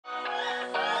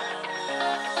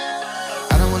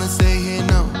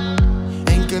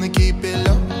gonna keep it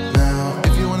low now.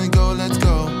 If you wanna go, let's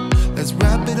go. Let's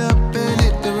wrap it up and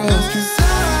hit the road. 'Cause I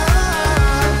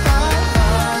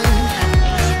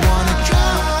wanna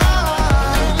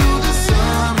drive through the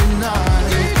summer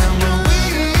night. And when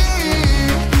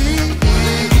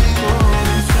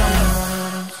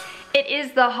it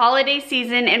is the holiday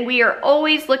season and we are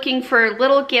always looking for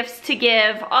little gifts to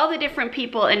give all the different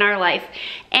people in our life.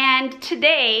 And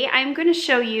today I'm going to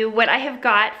show you what I have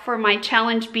got for my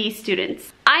Challenge B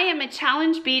students. I am a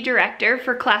Challenge B director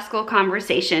for Classical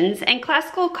Conversations, and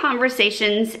Classical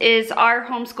Conversations is our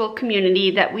homeschool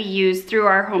community that we use through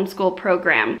our homeschool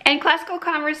program. And Classical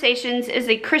Conversations is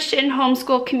a Christian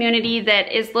homeschool community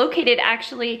that is located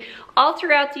actually all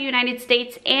throughout the United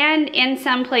States and in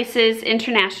some places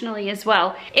internationally as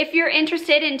well. If you're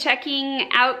interested in checking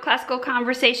out Classical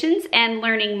Conversations and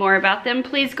learning more about them,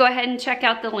 please go ahead and check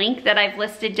out the link that I've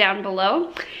listed down below.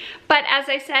 But as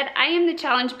I said, I am the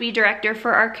Challenge B director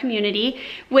for our community,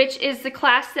 which is the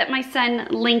class that my son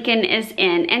Lincoln is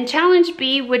in. And Challenge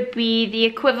B would be the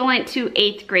equivalent to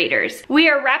 8th graders. We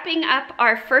are wrapping up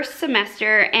our first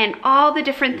semester, and all the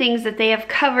different things that they have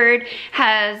covered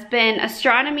has been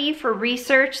astronomy for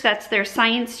research. That's their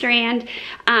science strand.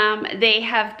 They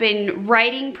have been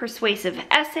writing persuasive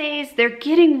essays. They're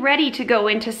getting ready to go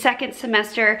into second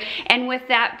semester, and with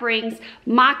that brings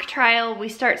mock trial. We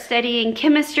start studying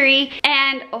chemistry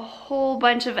and a whole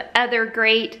bunch of other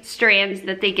great strands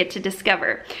that they get to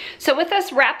discover. So with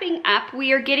us wrapping up,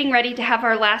 we are getting ready to have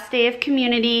our last day of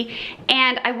community,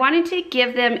 and I wanted to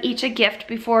give them each a gift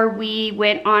before we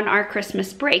went on our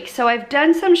Christmas break. So I've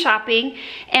done some shopping,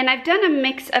 and I've done a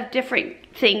mix of different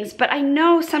things, but I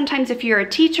know sometimes if you're a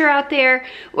teacher out there,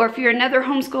 or if you're another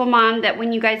homeschool mom, that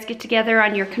when you guys get together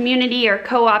on your community or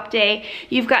co-op day,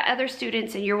 you've got other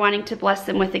students and you're wanting to bless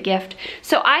them with a gift.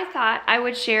 So I thought I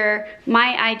would share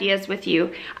my ideas with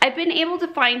you. I've been able to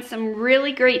find some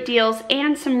really great deals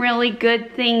and some really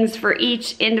good things for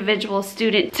each individual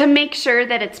student to make sure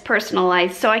that it's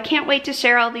personalized. So I can't wait to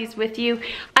share all these with you.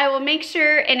 I will make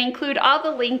sure and include all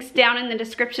the links down in the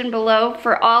description below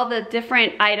for all the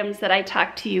different items that I talked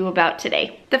to you about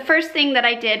today. The first thing that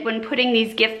I did when putting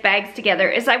these gift bags together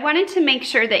is I wanted to make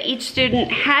sure that each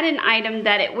student had an item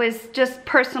that it was just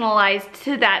personalized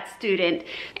to that student.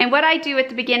 And what I do at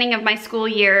the beginning of my school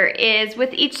year is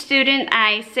with each student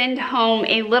I send home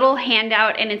a little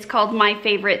handout, and it's called My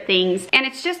Favorite Things. And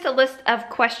it's just a list of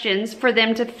questions for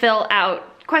them to fill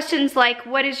out. Questions like,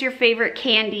 what is your favorite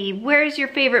candy? Where is your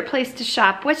favorite place to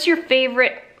shop? What's your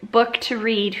favorite book to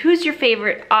read? Who's your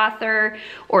favorite author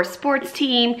or sports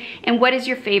team? And what is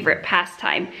your favorite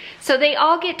pastime? So they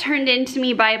all get turned in to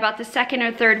me by about the second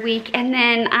or third week, and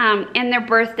then and their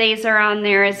birthdays are on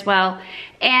there as well.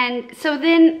 And so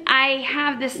then I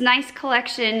have this nice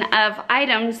collection of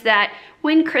items that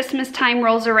when Christmas time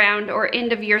rolls around or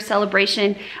end of year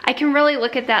celebration, I can really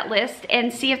look at that list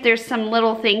and see if there's some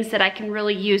little things that I can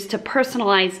really use to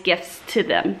personalize gifts to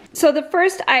them. So the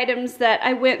first items that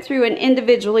I went through and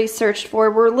individually searched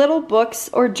for were little books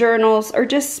or journals or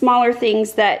just smaller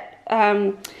things that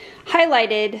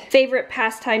highlighted favorite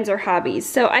pastimes or hobbies.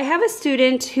 So I have a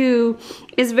student who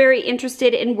is very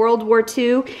interested in World War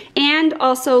II and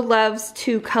also loves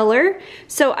to color.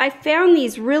 So I found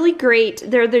these really great,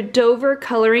 they're the Dover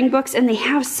coloring books, and they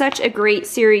have such a great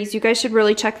series. You guys should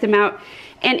really check them out.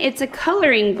 And it's a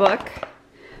coloring book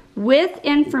with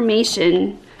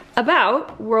information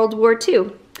about World War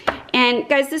II. And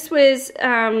guys, this was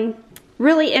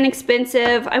really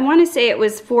inexpensive. I want to say it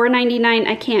was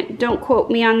 $4.99. Don't quote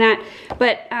me on that,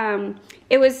 but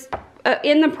it was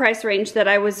in the price range that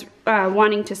I was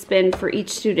wanting to spend for each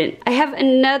student. I have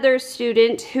another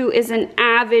student who is an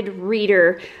avid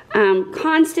reader,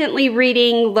 constantly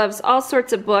reading, loves all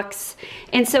sorts of books.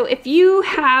 And so if you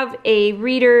have a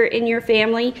reader in your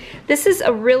family, this is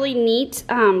a really neat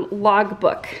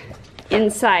logbook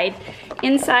inside.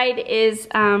 Inside is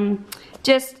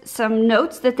just some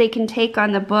notes that they can take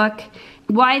on the book,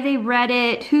 why they read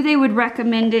it, who they would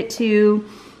recommend it to.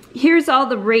 Here's all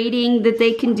the rating that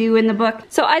they can do in the book.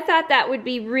 So I thought that would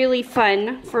be really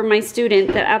fun for my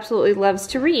student that absolutely loves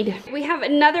to read. We have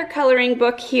another coloring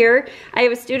book here. I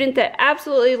have a student that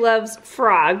absolutely loves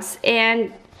frogs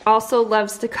and also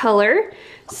loves to color.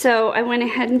 So I went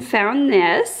ahead and found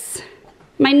this.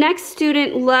 My next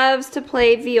student loves to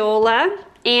play viola,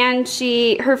 and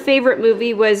her favorite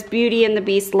movie was Beauty and the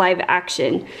Beast live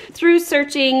action. Through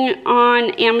searching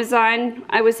on Amazon,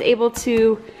 I was able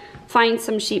to find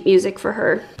some sheet music for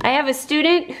her. I have a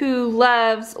student who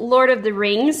loves Lord of the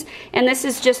Rings, and this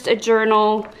is just a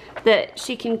journal that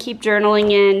she can keep journaling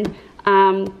in,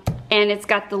 and it's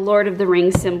got the Lord of the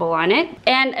Rings symbol on it.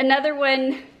 And another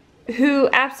one who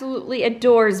absolutely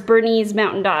adores Bernese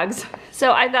mountain dogs.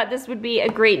 So I thought this would be a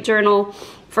great journal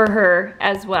for her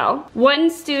as well. One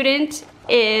student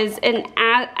is an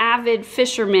avid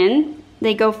fisherman.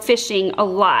 They go fishing a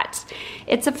lot.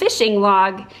 It's a fishing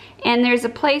log, and there's a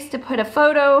place to put a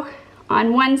photo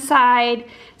on one side,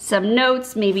 some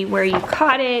notes, maybe where you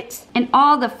caught it, and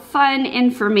all the fun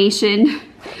information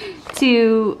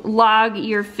to log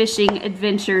your fishing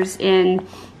adventures in.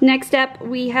 Next up,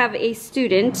 we have a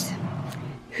student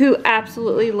who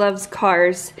absolutely loves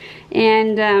cars,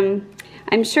 and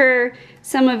I'm sure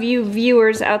some of you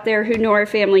viewers out there who know our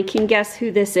family can guess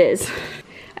who this is.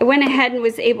 I went ahead and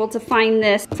was able to find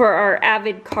this for our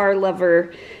avid car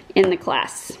lover in the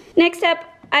class. Next up,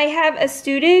 I have a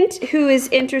student who is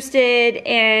interested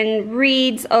and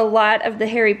reads a lot of the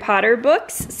Harry Potter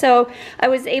books. So I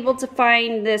was able to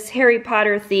find this Harry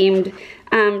Potter themed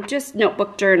just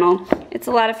notebook journal. It's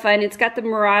a lot of fun. It's got the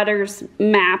Marauders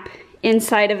map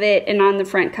inside of it and on the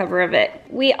front cover of it.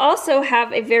 We also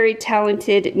have a very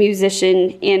talented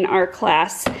musician in our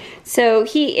class. So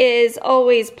he is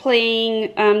always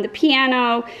playing the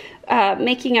piano,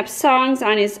 making up songs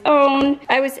on his own.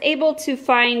 I was able to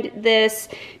find this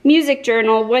music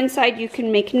journal. One side you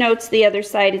can make notes, the other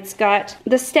side it's got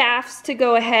the staffs to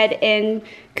go ahead and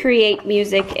create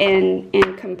music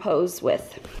and compose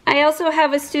with. I also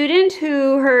have a student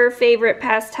who her favorite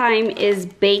pastime is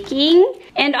baking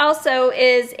and also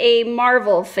is a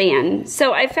Marvel fan.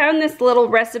 So I found this little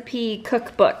recipe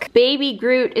cookbook, Baby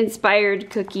Groot inspired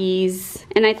cookies,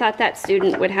 and I thought that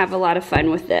student would have a lot of fun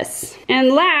with this.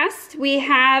 And last, we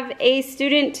have a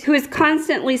student who is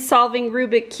constantly solving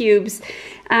Rubik cubes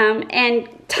and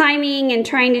timing and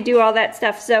trying to do all that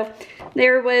stuff. So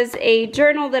there was a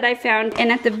journal that I found,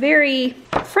 and at the very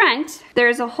front,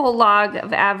 there's a whole log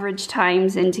of average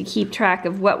times and to keep track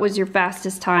of what was your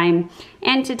fastest time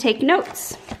and to take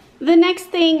notes. The next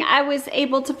thing I was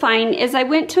able to find is I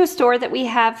went to a store that we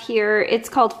have here. It's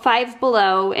called Five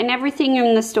Below, and everything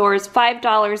in the store is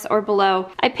 $5 or below.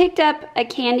 I picked up a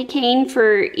candy cane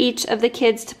for each of the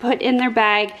kids to put in their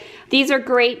bag. These are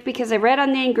great because I read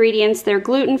on the ingredients. They're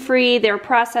gluten-free, they're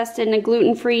processed in a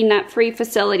gluten-free, nut-free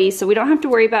facility, so we don't have to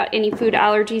worry about any food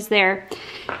allergies there.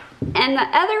 And the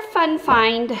other fun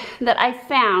find that I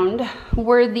found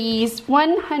were these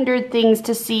 100 things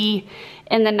to see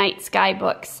in the night sky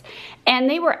books. And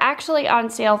they were actually on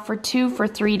sale for 2 for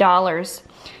 $3.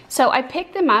 So I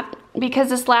picked them up because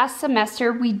this last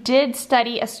semester we did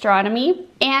study astronomy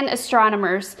and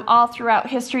astronomers all throughout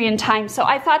history and time. So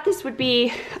I thought this would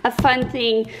be a fun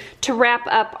thing to wrap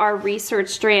up our research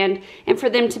strand and for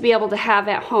them to be able to have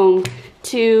at home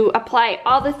to apply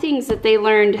all the things that they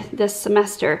learned this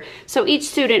semester. So each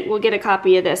student will get a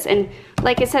copy of this. And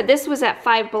like I said, this was at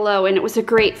Five Below, and it was a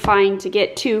great find to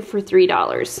get 2 for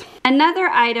 $3. Another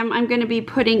item I'm going to be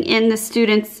putting in the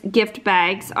students' gift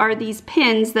bags are these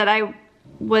pins that I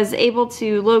was able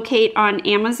to locate on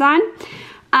Amazon.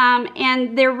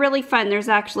 And they're really fun. There's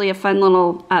actually a fun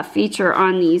little feature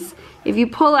on these. If you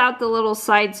pull out the little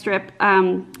side strip,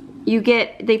 you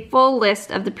get the full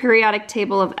list of the periodic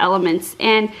table of elements.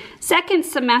 And second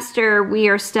semester we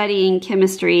are studying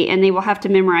chemistry, and they will have to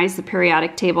memorize the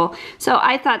periodic table. So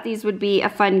I thought these would be a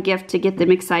fun gift to get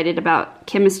them excited about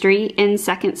chemistry in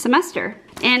second semester.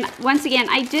 And once again,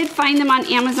 I did find them on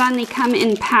Amazon. They come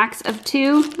in packs of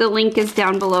 2. The link is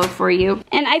down below for you.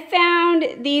 And I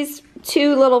found these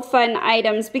 2 little fun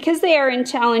items because they are in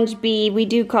Challenge B. We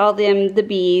do call them the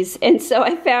bees. And so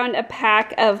I found a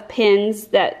pack of pins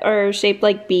that are shaped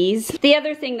like bees. The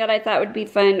other thing that I thought would be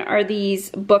fun are these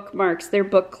bookmarks. They're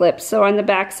book clips. So on the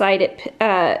back side,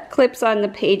 it clips on the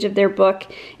page of their book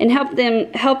and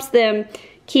helps them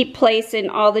keep place in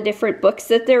all the different books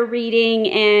that they're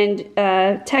reading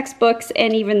and textbooks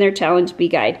and even their Challenge B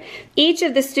guide. Each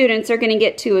of the students are going to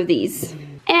get 2 of these.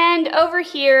 And over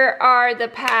here are the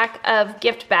pack of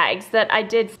gift bags that I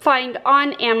did find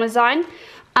on Amazon.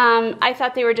 I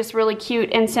thought they were just really cute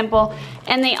and simple.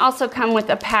 And they also come with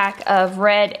a pack of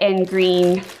red and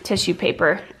green tissue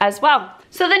paper as well.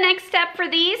 So the next step for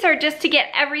these are just to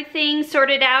get everything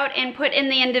sorted out and put in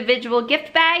the individual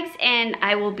gift bags, and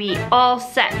I will be all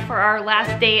set for our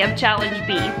last day of Challenge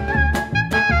B.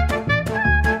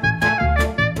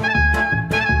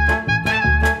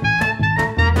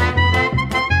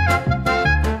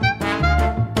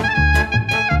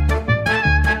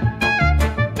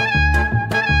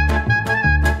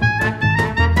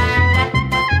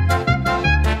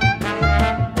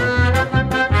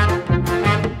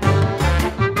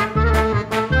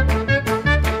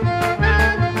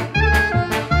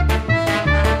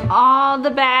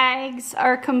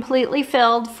 are completely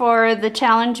filled for the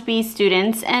Challenge B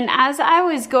students, and as I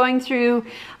was going through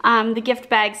the gift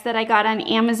bags that I got on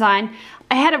Amazon,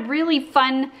 I had a really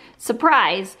fun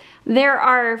surprise. There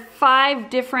are 5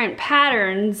 different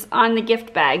patterns on the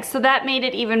gift bag, so that made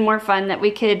it even more fun that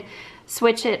we could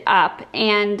switch it up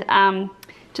and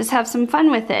just have some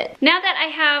fun with it. Now that I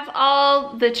have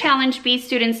all the Challenge B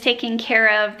students taken care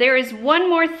of, there is one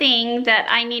more thing that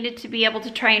I needed to be able to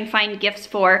try and find gifts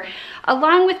for.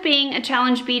 Along with being a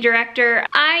Challenge B director,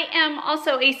 I am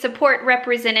also a support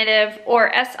representative,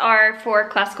 or SR, for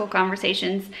Classical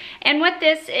Conversations. And what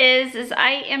this is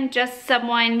I am just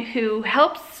someone who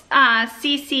helps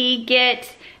CC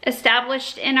get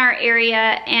established in our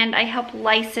area, and I help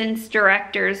license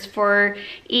directors for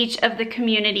each of the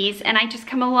communities, and I just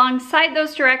come alongside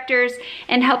those directors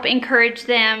and help encourage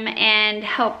them and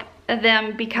help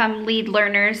them become lead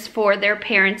learners for their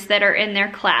parents that are in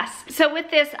their class. So with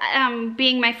this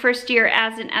being my first year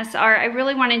as an SR, I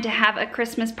really wanted to have a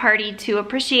Christmas party to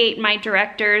appreciate my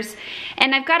directors,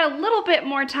 and I've got a little bit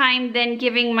more time than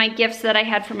giving my gifts that I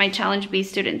had for my Challenge B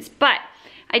students. But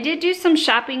I did do some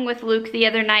shopping with Luke the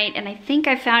other night, and I think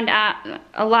I found out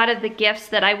a lot of the gifts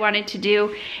that I wanted to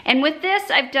do. And with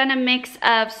this, I've done a mix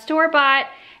of store-bought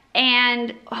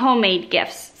and homemade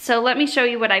gifts. So let me show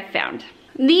you what I found.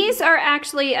 These are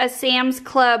actually a Sam's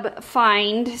Club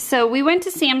find. So we went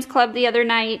to Sam's Club the other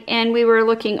night, and we were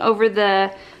looking over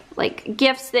the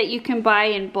gifts that you can buy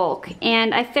in bulk.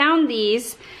 And I found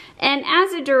these. And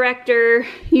as a director,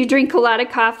 you drink a lot of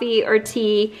coffee or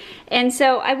tea, and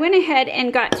so I went ahead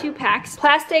and got 2 packs,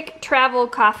 plastic travel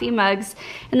coffee mugs,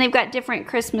 and they've got different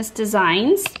Christmas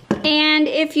designs. And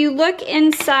if you look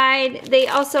inside, they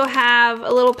also have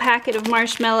a little packet of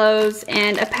marshmallows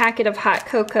and a packet of hot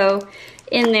cocoa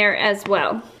in there as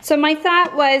well. So my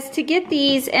thought was to get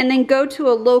these and then go to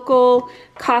a local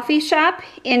coffee shop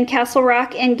in Castle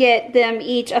Rock and get them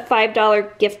each a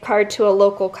 $5 gift card to a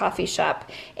local coffee shop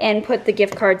and put the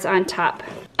gift cards on top.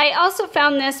 I also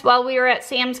found this while we were at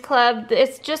Sam's Club.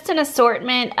 It's just an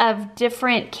assortment of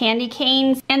different candy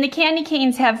canes, and the candy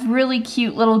canes have really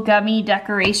cute little gummy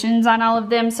decorations on all of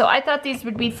them, so I thought these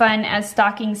would be fun as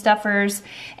stocking stuffers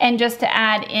and just to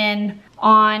add in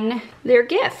on their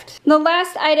gift. The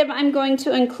last item I'm going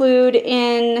to include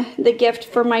in the gift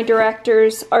for my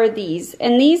directors are these,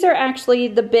 and these are actually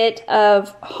the bit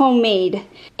of homemade,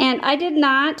 and I did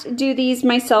not do these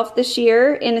myself this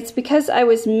year, and it's because I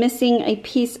was missing a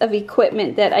piece of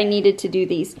equipment that I needed to do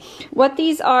these. What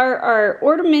these are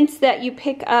ornaments that you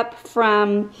pick up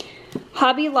from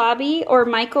Hobby Lobby or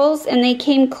Michael's, and they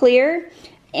came clear,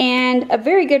 and a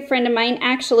very good friend of mine,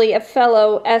 actually a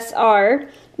fellow SR,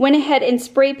 went ahead and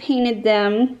spray painted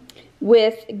them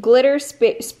with glitter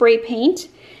spray paint.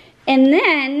 And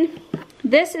then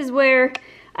this is where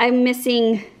I'm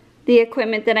missing the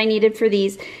equipment that I needed for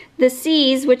these. The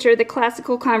C's, which are the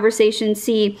Classical Conversation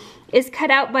C, is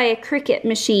cut out by a Cricut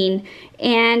machine,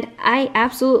 and I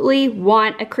absolutely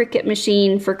want a Cricut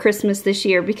machine for Christmas this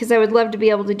year because I would love to be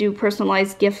able to do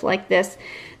personalized gifts like this.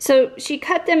 So she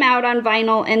cut them out on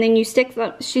vinyl, and then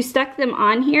she stuck them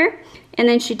on here, and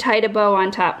then she tied a bow on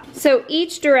top. So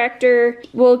each director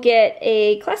will get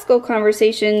a Classical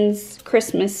Conversations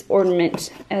Christmas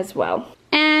ornament as well.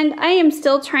 And I am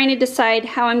still trying to decide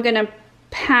how I'm gonna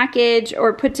package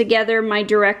or put together my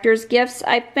director's gifts.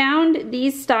 I found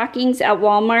these stockings at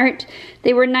Walmart.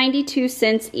 They were 92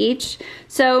 cents each.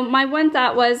 So my one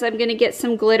thought was I'm gonna get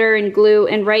some glitter and glue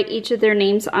and write each of their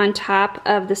names on top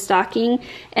of the stocking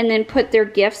and then put their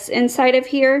gifts inside of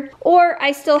here. Or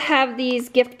I still have these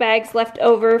gift bags left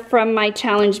over from my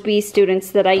Challenge B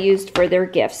students that I used for their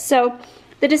gifts. So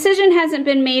the decision hasn't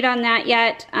been made on that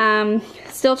yet.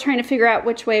 Still trying to figure out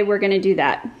which way we're gonna do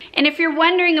that. And if you're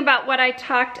wondering about what I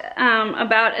talked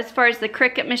about as far as the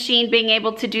Cricut machine being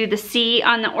able to do the C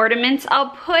on the ornaments, I'll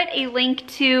put a link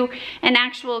to an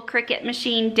actual Cricut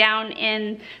machine down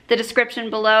in the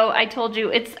description below. I told you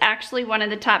it's actually one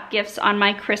of the top gifts on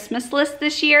my Christmas list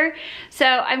this year. So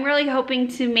I'm really hoping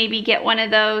to maybe get one of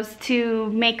those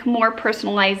to make more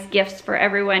personalized gifts for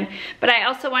everyone. But I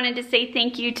also wanted to say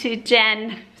thank you to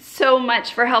Jen so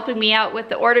much for helping me out with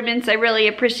the ornaments. I really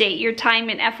appreciate your time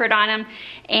and effort on them,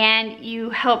 and you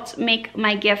helped make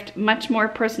my gift much more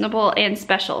personable and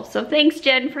special. So thanks,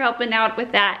 Jen, for helping out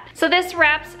with that. So this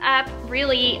wraps up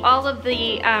really all of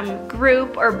the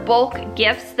group or bulk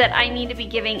gifts that I need to be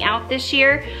giving out this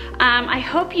year. I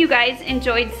hope you guys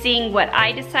enjoyed seeing what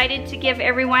I decided to give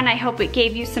everyone. I hope it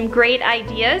gave you some great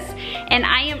ideas, and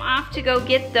I am off to go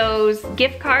get those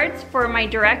gift cards for my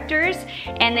directors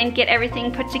and then get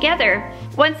everything put together.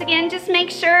 Once again, just make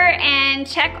sure and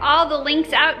check all the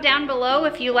links out down below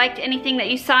if you liked anything that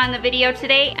you saw in the video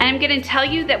today. And I'm gonna tell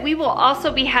you that we will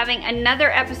also be having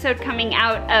another episode coming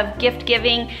out of gift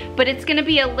giving, but it's gonna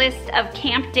be a list of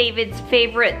Camp David's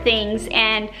favorite things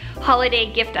and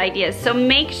holiday gift ideas. So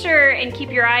make sure and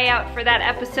keep your eye out for that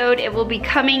episode. It will be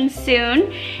coming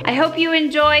soon. I hope you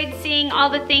enjoyed seeing all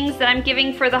the things that I'm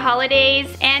giving for the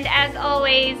holidays. And as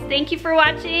always, thank you for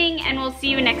watching, and we'll see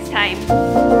you next time.